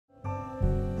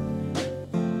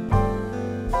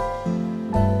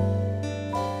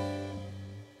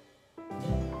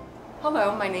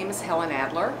Hello, my name is Helen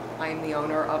Adler. I am the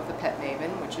owner of the Pet Maven,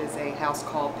 which is a house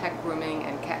called Pet Grooming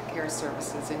and Cat Care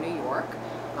Services in New York.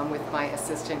 I'm with my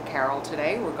assistant Carol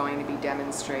today. We're going to be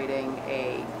demonstrating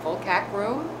a full cat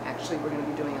groom. Actually, we're going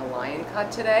to be doing a lion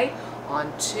cut today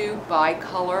on two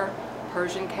bicolor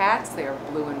Persian cats. They are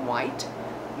blue and white,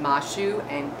 Machu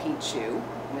and Picchu.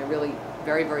 And they're really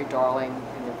very, very darling,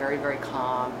 and they're very, very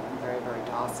calm and very, very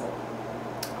docile.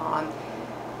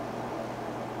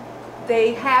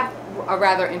 They have a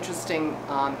rather interesting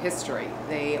history.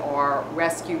 They are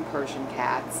rescued Persian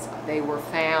cats. They were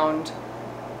found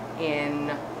in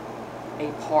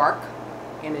a park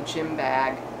in a gym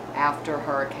bag after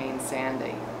Hurricane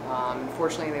Sandy.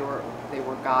 Unfortunately, they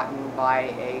were gotten by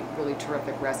a really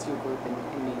terrific rescue group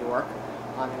in New York.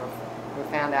 They were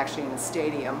found actually in a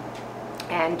stadium.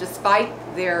 And despite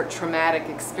their traumatic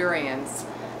experience,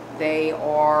 they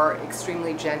are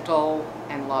extremely gentle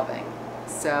and loving.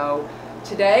 So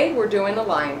today we're doing a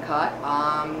lion cut.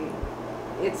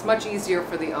 It's much easier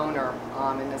for the owner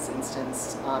in this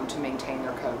instance to maintain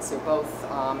their coats. They both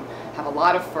have a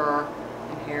lot of fur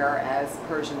and hair, as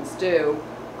Persians do,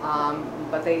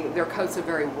 but their coats are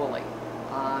very woolly.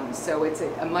 So it's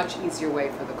a much easier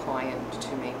way for the client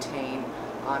to maintain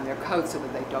their coats so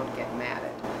that they don't get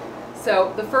matted.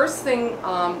 So the first thing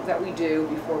that we do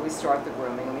before we start the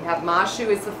grooming, and we have Machu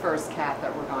is the first cat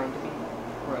that we're going to be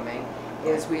grooming,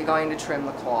 is we're going to trim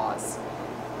the claws.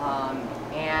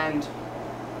 And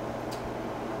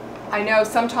I know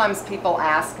sometimes people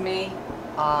ask me,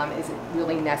 is it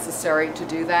really necessary to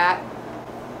do that?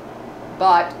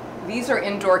 But these are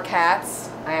indoor cats,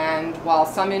 and while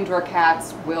some indoor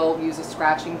cats will use a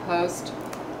scratching post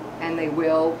and they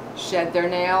will shed their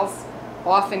nails,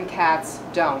 often cats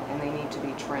don't, and they need to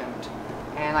be trimmed.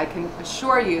 And I can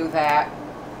assure you that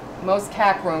most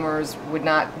cat groomers would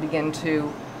not begin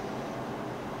to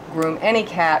groom any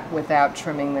cat without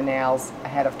trimming the nails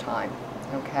ahead of time,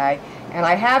 okay? And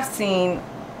I have seen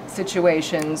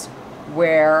situations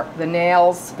where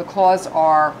the claws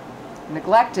are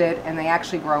neglected and they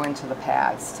actually grow into the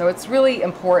pads. So it's really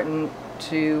important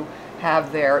to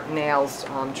have their nails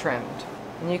trimmed.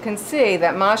 And you can see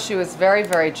that Machu is very,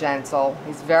 very gentle.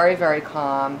 He's very, very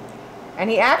calm. And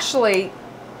he actually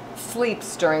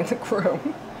sleeps during the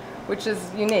groom, which is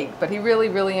unique, but he really,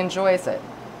 really enjoys it.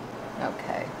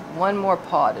 Okay, one more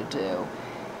paw to do.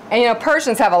 And you know,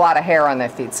 Persians have a lot of hair on their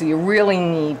feet, so you really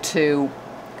need to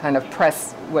kind of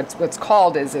press, what's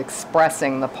called is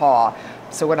expressing the paw.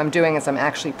 So what I'm doing is I'm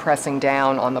actually pressing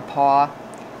down on the paw,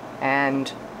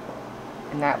 and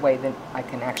in that way then I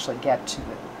can actually get to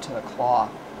the claw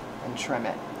and trim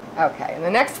it. Okay, and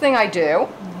the next thing I do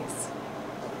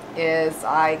is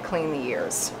I clean the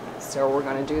ears. So we're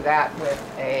going to do that with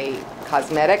a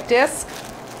cosmetic disc.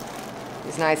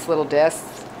 These nice little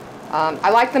discs. I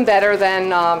like them better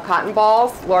than cotton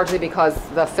balls, largely because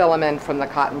the filament from the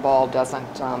cotton ball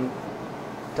doesn't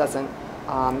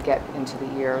get into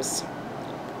the ears.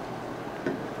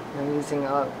 I'm using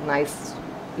a nice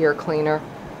ear cleaner,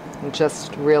 and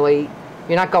just really,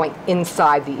 you're not going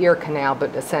inside the ear canal,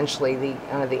 but essentially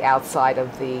the outside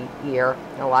of the ear.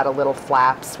 And a lot of little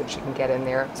flaps which you can get in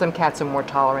there. Some cats are more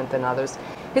tolerant than others.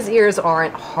 His ears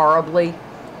aren't horribly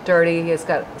dirty. He's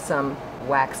got some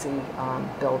waxy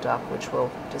buildup, which we'll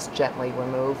just gently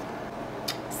remove.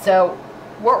 So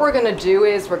what we're going to do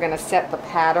is we're going to set the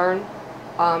pattern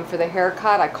for the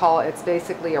haircut. I call it, it's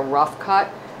basically a rough cut.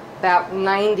 About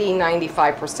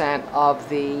 90–95% of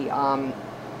the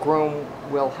groom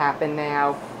will happen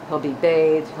now. He'll be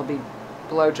bathed, he'll be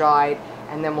blow dried,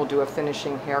 and then we'll do a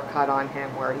finishing haircut on him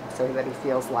so that he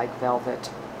feels like velvet.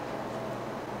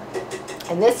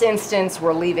 In this instance,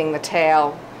 we're leaving the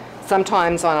tail.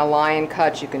 Sometimes on a lion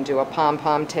cut you can do a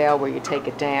pom-pom tail where you take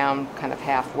it down kind of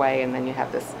halfway and then you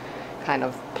have this kind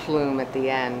of plume at the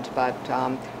end, but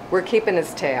we're keeping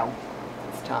his tail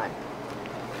this time.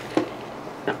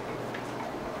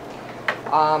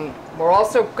 We're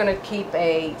also going to keep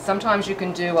sometimes you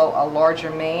can do a larger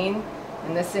mane.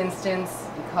 In this instance,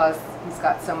 because he's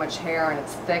got so much hair and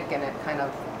it's thick and it kind of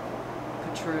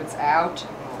protrudes out,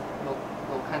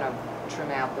 we'll kind of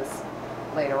trim out this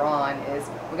later on, is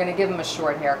we're going to give him a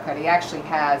short haircut. He actually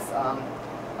has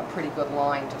a pretty good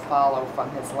line to follow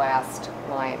from his last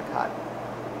lion cut.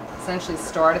 Essentially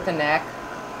start at the neck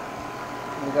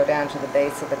and go down to the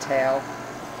base of the tail.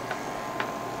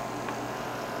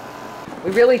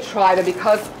 We really try to,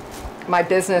 because my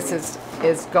business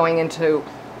is going into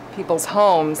people's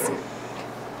homes,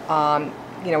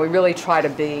 you know, we really try to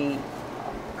be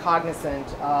cognizant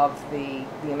of the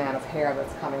amount of hair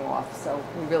that's coming off. So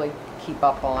we really keep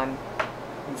up on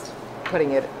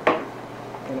putting it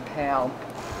in a pail.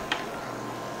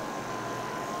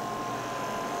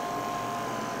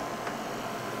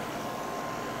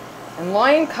 And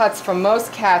line cuts for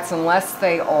most cats, unless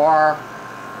they are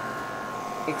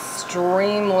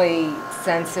extremely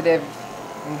sensitive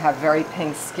and have very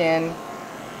pink skin,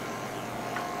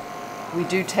 we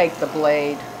do take the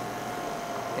blade.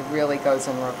 It really goes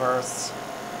in reverse.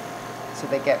 So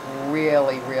they get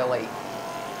really, really,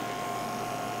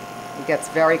 it gets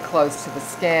very close to the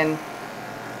skin,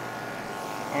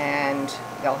 and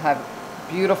they'll have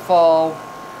beautiful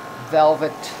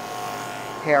velvet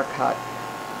haircut.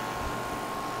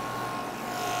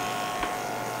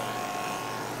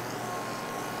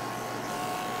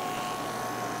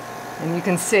 And you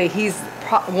can see he's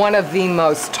one of the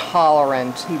most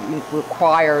tolerant. He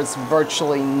requires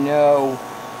virtually no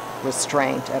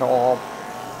restraint at all.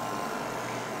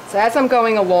 So as I'm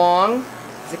going along,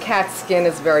 the cat's skin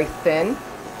is very thin.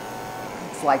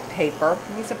 It's like paper.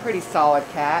 He's a pretty solid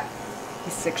cat.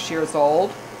 He's 6 years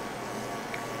old.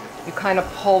 You kind of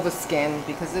pull the skin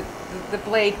because the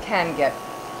blade can get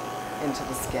into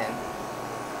the skin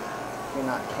if you're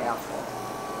not careful.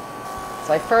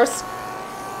 So I first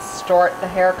start the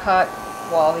haircut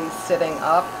while he's sitting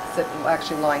up,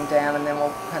 actually lying down, and then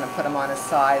we'll kind of put him on his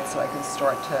side so I can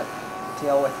start to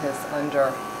deal with his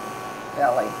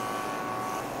underbelly.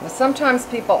 Now, sometimes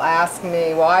people ask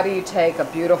me, why do you take a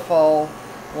beautiful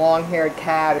long-haired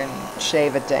cat and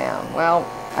shave it down? Well,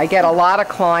 I get a lot of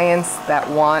clients that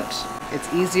want,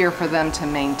 it's easier for them to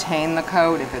maintain the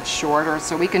coat if it's shorter,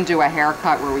 so we can do a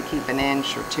haircut where we keep 1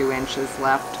 inch or 2 inches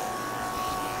left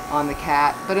on the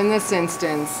cat. But in this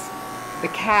instance, the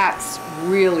cats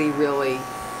really, really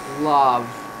love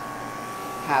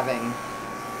having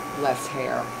less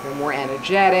hair. They're more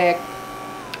energetic,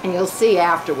 and you'll see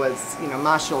afterwards, you know,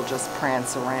 Machu will just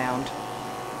prance around.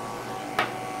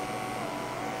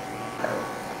 So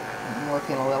I'm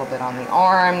working a little bit on the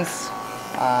arms.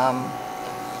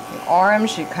 The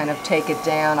arms, you kind of take it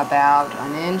down about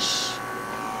 1 inch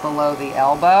below the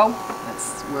elbow.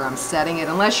 That's where I'm setting it,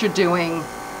 unless you're doing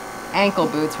ankle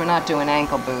boots. We're not doing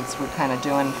ankle boots, we're kind of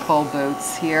doing full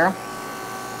boots here.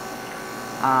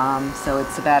 So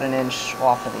it's about 1 inch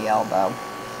off of the elbow.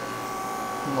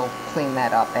 And we'll clean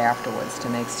that up afterwards to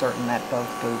make certain that both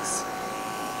boots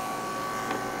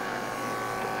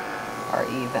are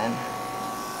even.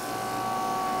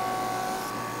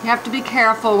 You have to be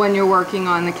careful when you're working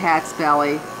on the cat's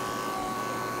belly.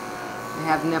 They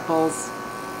have nipples,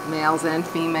 males and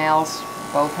females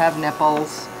both have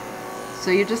nipples. So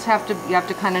you just have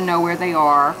to kind of know where they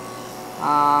are,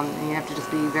 and you have to just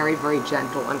be very, very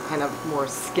gentle and kind of more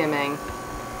skimming.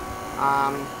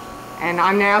 And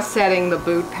I'm now setting the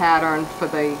boot pattern for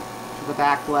the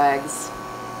back legs,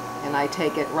 and I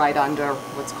take it right under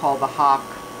what's called the hock.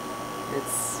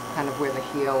 It's kind of where the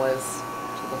heel is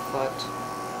to the foot.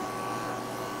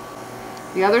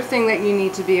 The other thing that you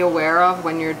need to be aware of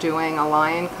when you're doing a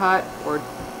lion cut or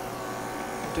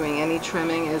doing any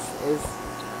trimming is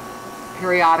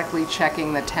periodically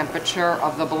checking the temperature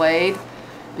of the blade,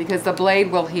 because the blade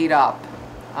will heat up.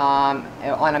 On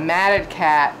a matted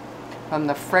cat, from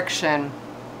the friction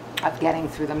of getting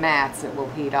through the mats, it will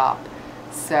heat up.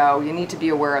 So you need to be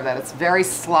aware of that. It's very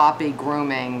sloppy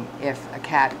grooming if a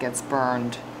cat gets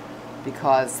burned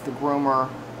because the groomer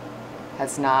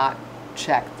has not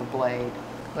checked the blade.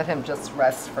 Let him just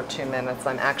rest for 2 minutes.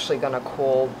 I'm actually going to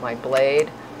cool my blade.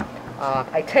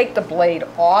 I take the blade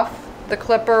off the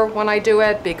clipper when I do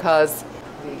it because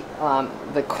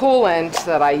the coolant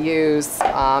that I use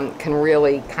can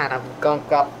really kind of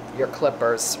gunk up your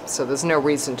clippers, so there's no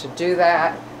reason to do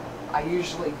that. I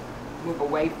usually move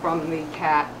away from the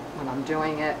cat when I'm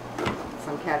doing it.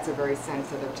 Some cats are very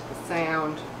sensitive to the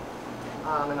sound,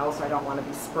 and also I don't want to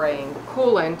be spraying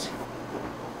coolant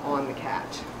on the cat.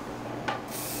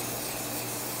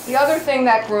 The other thing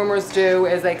that groomers do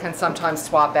is they can sometimes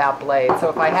swap out blades. So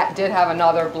if I did have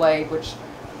another blade, which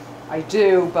I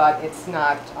do, but it's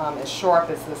not as sharp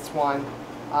as this one,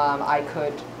 I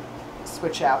could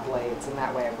switch out blades, and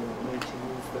that way I wouldn't need to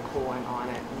use the coolant on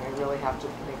it. And I really have to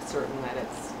make certain that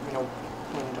it's, you know,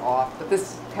 cleaned off. But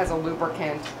this has a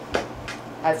lubricant,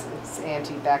 as it's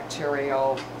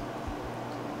antibacterial,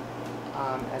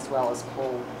 as well as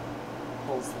cools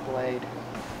the blade.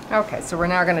 Okay, so we're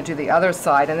now going to do the other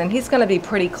side, and then he's going to be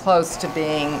pretty close to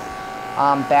being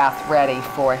bath ready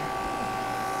for.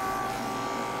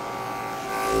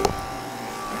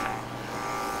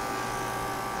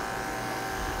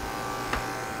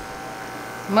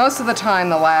 Most of the time,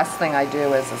 the last thing I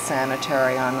do is a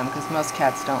sanitary on them, because most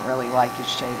cats don't really like you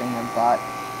shaving their butt,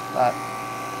 but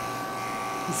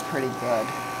he's pretty good.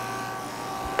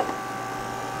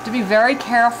 To be very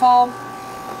careful,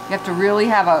 you have to really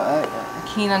have a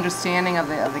keen understanding of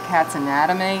the cat's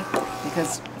anatomy,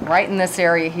 because right in this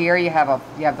area here, you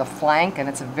have the flank, and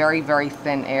it's a very, very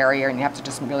thin area, and you have to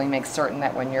just really make certain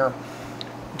that when you're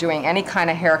doing any kind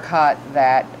of haircut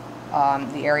that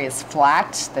the area is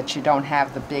flat, that you don't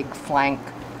have the big flank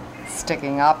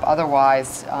sticking up.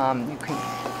 Otherwise, you could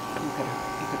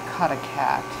cut a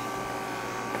cat.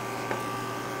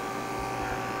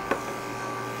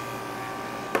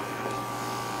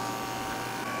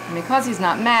 And because he's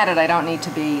not matted, I don't need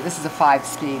to be. This is a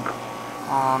 5-speed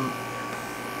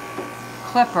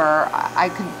clipper.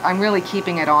 I'm really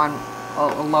keeping it on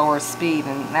a lower speed,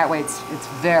 and that way it's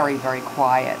very, very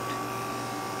quiet.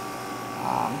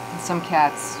 Some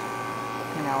cats,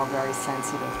 you know, are very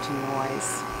sensitive to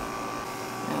noise.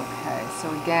 Okay,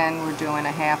 so again, we're doing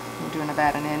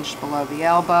about an inch below the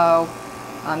elbow.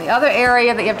 The other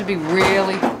area that you have to be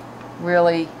really,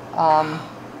 really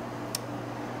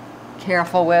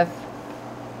careful with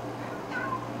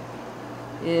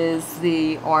is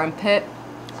the armpit,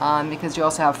 because you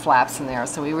also have flaps in there.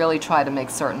 So we really try to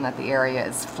make certain that the area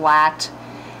is flat.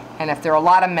 And if there are a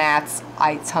lot of mats,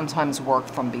 I sometimes work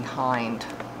from behind.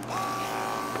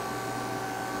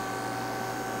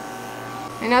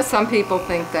 I know some people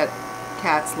think that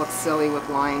cats look silly with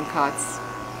line cuts,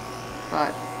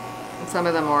 but some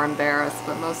of them are embarrassed,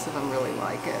 but most of them really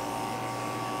like it.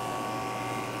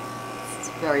 It's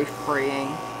very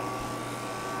freeing.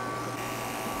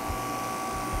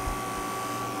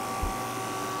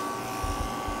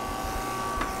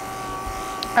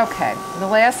 Okay, the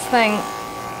last thing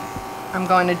I'm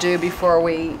going to do before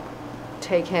we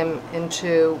take him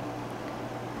into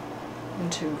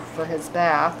for his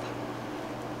bath.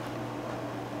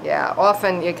 Yeah,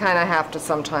 often you kind of have to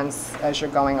sometimes, as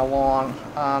you're going along,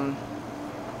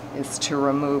 is to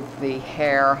remove the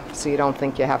hair, so you don't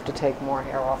think you have to take more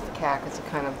hair off the cat, because it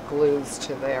kind of glues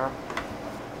to their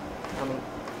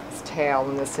his tail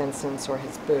in this instance, or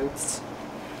his boots.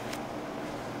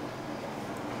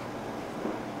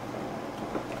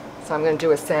 So I'm going to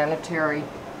do a sanitary,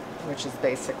 which is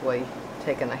basically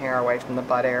taking the hair away from the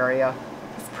butt area.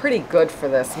 It's pretty good for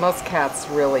this. Most cats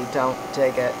really don't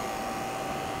dig it.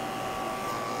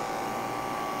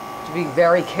 To be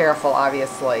very careful,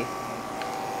 obviously.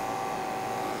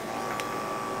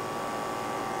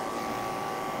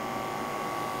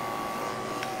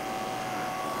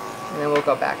 And then we'll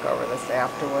go back over this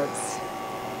afterwards.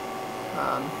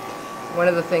 One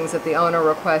of the things that the owner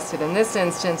requested in this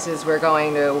instance is we're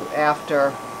going to,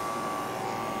 after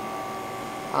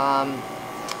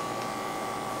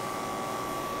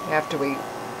we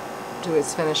do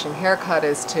his finishing haircut,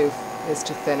 is to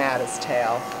thin out his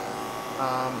tail.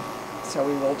 So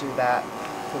we will do that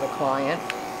for the client.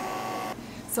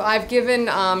 So I've given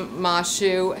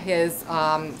Machu his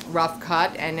rough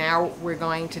cut, and now we're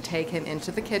going to take him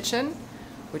into the kitchen,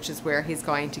 which is where he's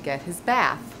going to get his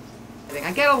bath.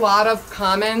 I get a lot of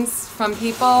comments from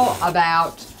people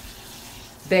about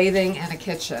bathing in a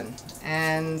kitchen,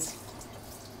 and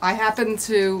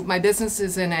my business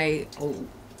is in a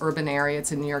urban area.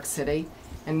 It's in New York City,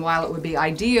 and while it would be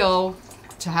ideal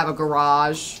to have a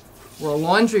garage or a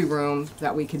laundry room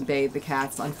that we can bathe the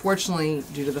cats, unfortunately,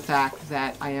 due to the fact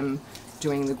that I am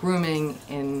doing the grooming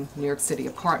in New York City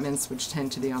apartments, which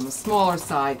tend to be on the smaller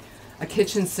side, a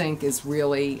kitchen sink is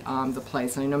really the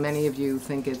place. And I know many of you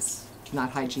think it's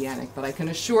not hygienic, but I can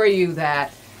assure you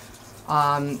that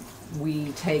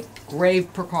we take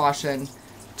grave precaution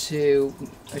to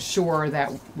assure that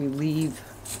we leave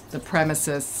the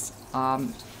premises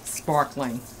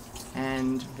sparkling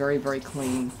and very, very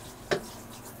clean.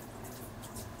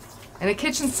 And a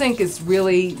kitchen sink is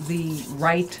really the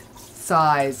right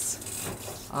size.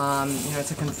 You know,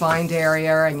 it's a confined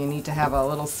area, and you need to have a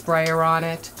little sprayer on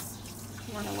it.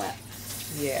 Want to wet?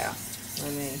 Yeah. So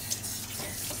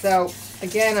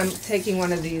again, I'm taking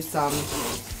one of these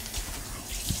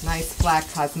nice flat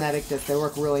cosmetic discs. They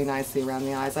work really nicely around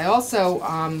the eyes. I also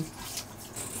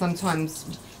sometimes,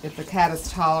 if the cat is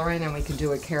tolerant and we can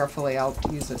do it carefully, I'll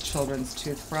use a children's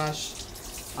toothbrush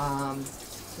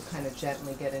to kind of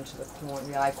gently get into the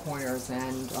eye corners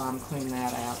and clean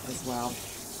that out as well.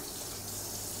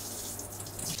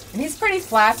 And he's pretty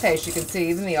flat-faced. You can see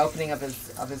even the opening of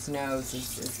his nose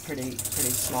is pretty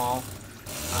small.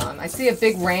 I see a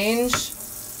big range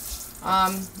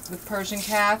with Persian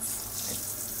cats.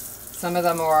 Some of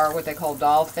them are what they call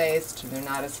doll-faced. They're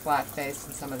not as flat-faced,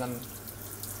 and some of them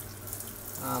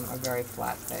are very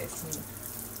flat-faced.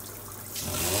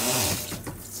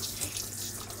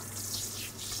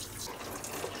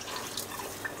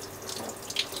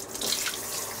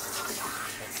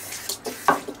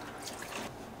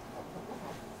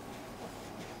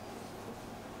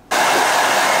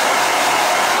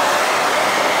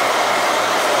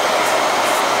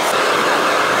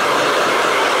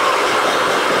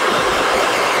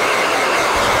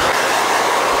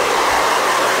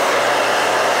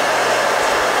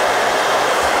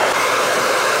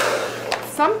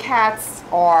 cats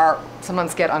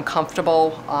sometimes get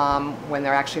uncomfortable when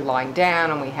they're actually lying down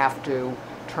and we have to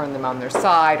turn them on their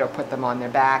side or put them on their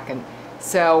back. And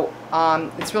so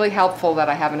it's really helpful that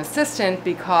I have an assistant,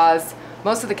 because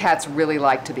most of the cats really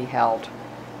like to be held,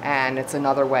 and it's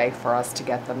another way for us to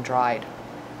get them dried.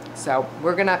 So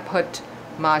we're going to put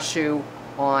Machu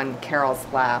on Carol's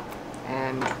lap,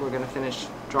 and we're going to finish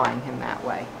drying him that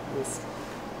way.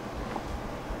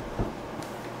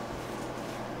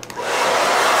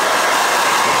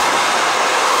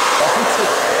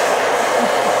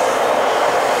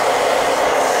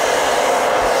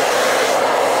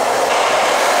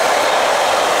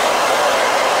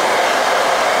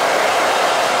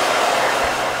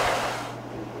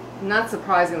 Not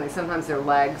surprisingly, sometimes their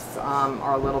legs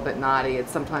are a little bit knotty. It's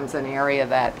sometimes an area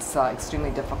that's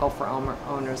extremely difficult for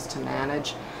owners to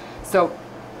manage. So,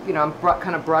 you know, I'm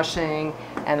kind of brushing,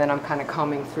 and then I'm kind of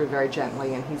combing through very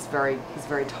gently, and he's very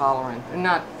tolerant.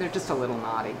 They're just a little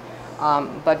knotty.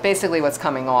 But basically, what's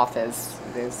coming off is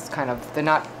kind of they're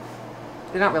not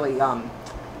really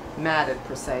matted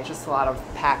per se. Just a lot of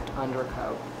packed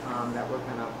undercoat that we're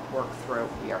going to work through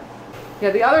here.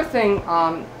 Yeah, the other thing,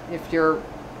 if you're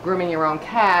grooming your own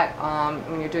cat,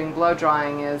 when you're doing blow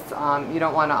drying, is you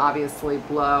don't want to obviously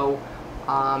blow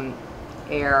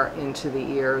air into the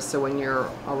ears. So when you're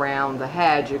around the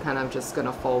head, you're kind of just going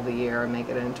to fold the ear and make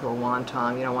it into a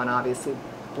wonton. You don't want to obviously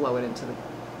blow it into the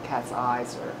cat's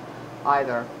eyes or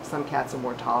either. Some cats are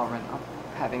more tolerant of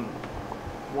having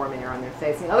warm air on their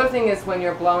face. And the other thing is, when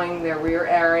you're blowing their rear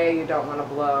area, you don't want to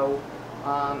blow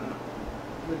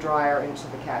the dryer into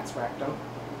the cat's rectum.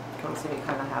 So you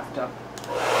kind of have to.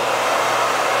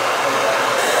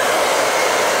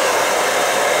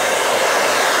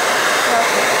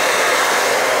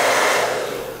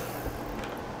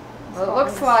 Well, it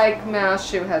looks like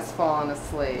Machu has fallen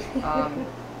asleep.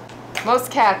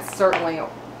 Most cats certainly,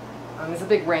 there's a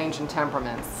big range in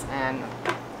temperaments, and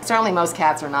certainly most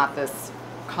cats are not this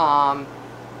calm,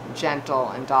 gentle,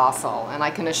 and docile. And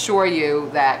I can assure you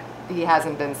that he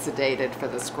hasn't been sedated for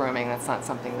this grooming. That's not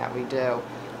something that we do.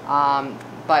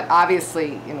 But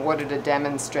obviously, in order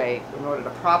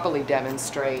to properly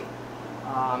demonstrate,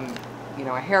 you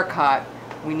know, a haircut,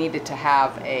 we needed to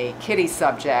have a kitty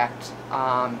subject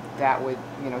that would,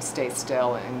 you know, stay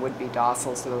still and would be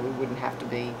docile, so that we wouldn't have to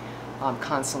be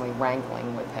constantly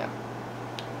wrangling with him.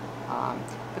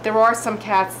 But there are some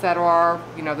cats that are,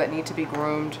 you know, that need to be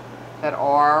groomed, that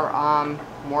are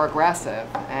more aggressive,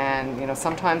 and, you know,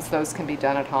 sometimes those can be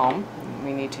done at home.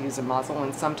 We need to use a muzzle,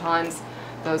 and sometimes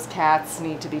those cats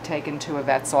need to be taken to a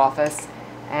vet's office,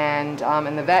 and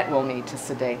the vet will need to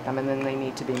sedate them, and then they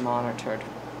need to be monitored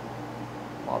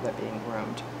while they're being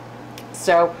groomed.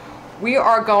 So we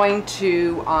are going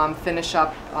to finish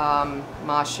up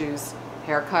Machu's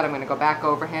haircut. I'm going to go back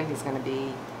over him. He's going to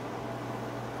be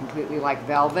completely like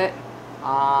velvet.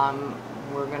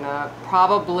 We're going to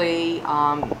probably,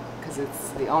 because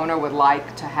the owner would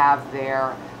like to have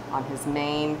his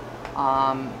mane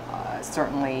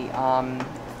certainly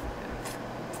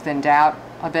thinned out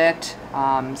a bit,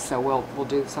 so we'll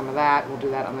do some of that. We'll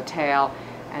do that on the tail,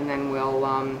 and then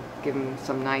we'll give him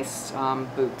some nice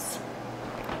boots.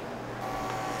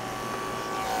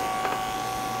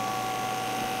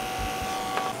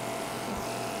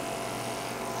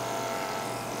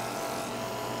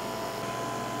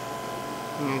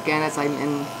 And again, as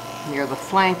I'm near the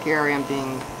flank area, I'm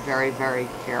being very, very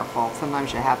careful.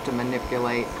 Sometimes you have to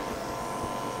manipulate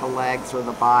the legs or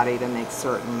the body to make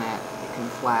certain that you can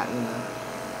flatten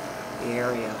the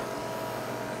area.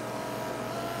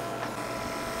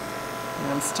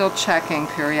 And I'm still checking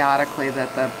periodically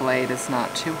that the blade is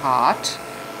not too hot,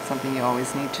 something you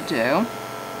always need to do.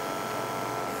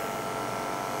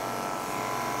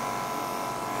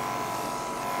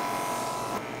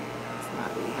 It's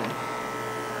not even.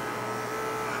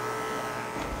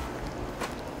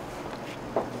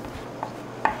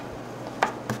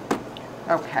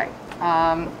 Okay,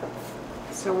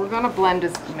 so we're going to blend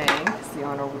his mane, because the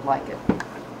owner would like it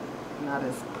not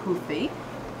as poofy.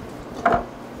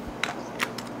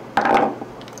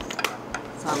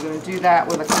 So I'm going to do that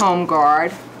with a comb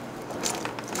guard,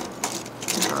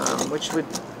 which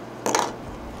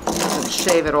doesn't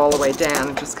shave it all the way down,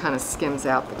 it just kind of skims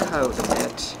out the coat a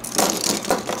bit.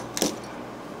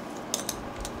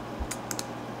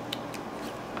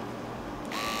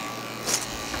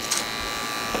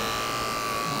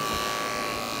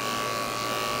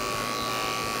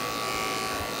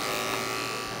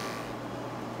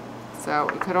 So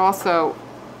we could also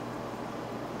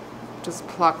just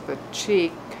pluck the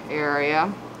cheek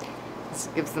area. This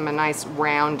gives them a nice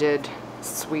rounded,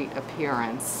 sweet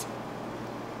appearance.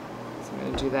 So I'm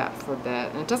going to do that for a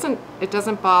bit. And it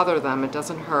doesn't bother them. It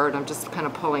doesn't hurt. I'm just kind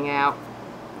of pulling out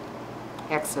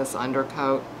excess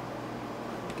undercoat.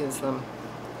 Gives them,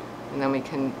 and then we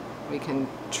can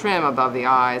trim above the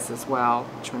eyes as well,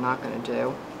 which we're not going to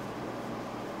do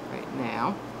right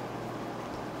now.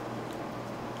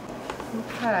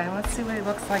 Okay, let's see what he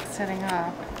looks like sitting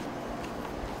up.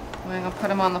 We're going to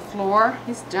put him on the floor.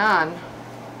 He's done.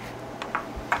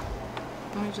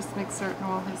 Let me just make certain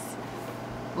all his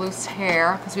loose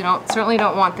hair, because we certainly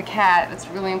don't want the cat. It's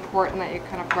really important that you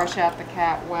kind of brush out the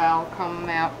cat well, comb him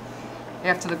out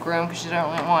after the groom, because you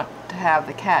don't really want to have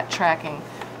the cat tracking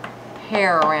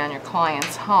hair around your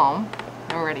client's home.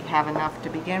 You already have enough to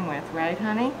begin with, right,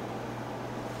 honey?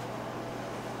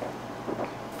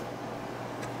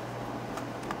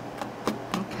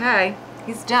 Okay,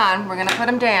 he's done. We're going to put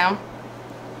him down.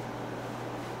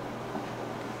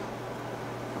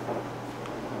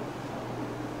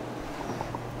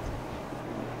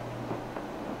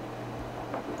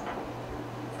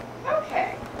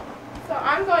 Okay, so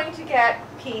I'm going to get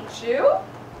Picchu,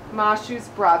 Machu's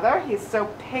brother. He's so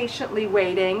patiently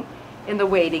waiting in the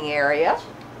waiting area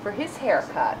for his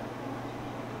haircut.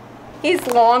 He's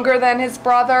longer than his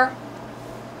brother,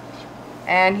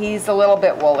 and he's a little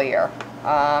bit woollier.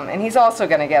 And he's also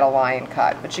going to get a lion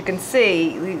cut. But you can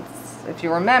see, if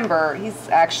you remember, he's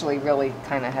actually really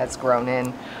kind of has grown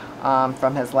in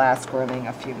from his last grooming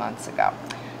a few months ago.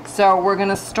 So we're going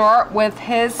to start with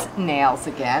his nails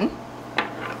again.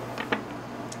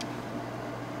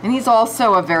 And he's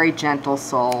also a very gentle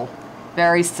soul,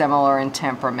 very similar in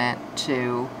temperament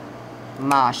to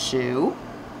Machu.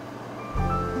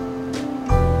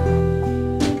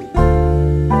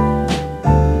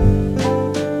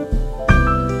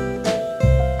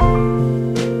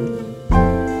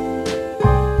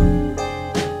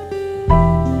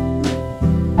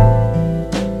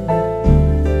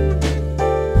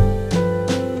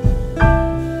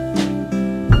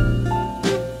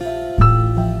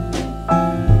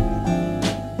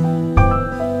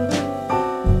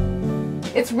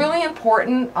 It's really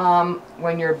important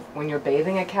when you're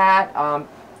bathing a cat.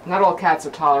 Not all cats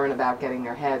are tolerant about getting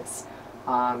their heads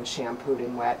shampooed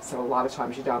and wet, so a lot of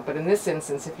times you don't. But in this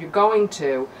instance, if you're going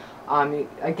to,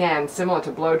 again, similar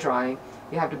to blow drying,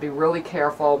 you have to be really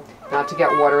careful not to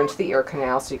get water into the ear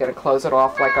canal. So you got to close it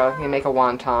off like you make a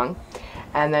wonton,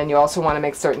 and then you also want to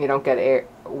make certain you don't get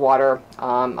water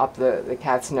up the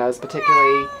cat's nose,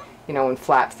 particularly, you know, in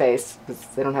flat face, because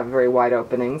they don't have very wide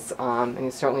openings, and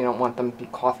you certainly don't want them to be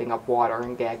coughing up water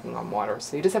and gagging on water.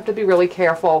 So you just have to be really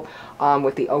careful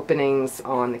with the openings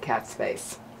on the cat's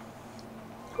face.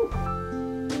 Ooh.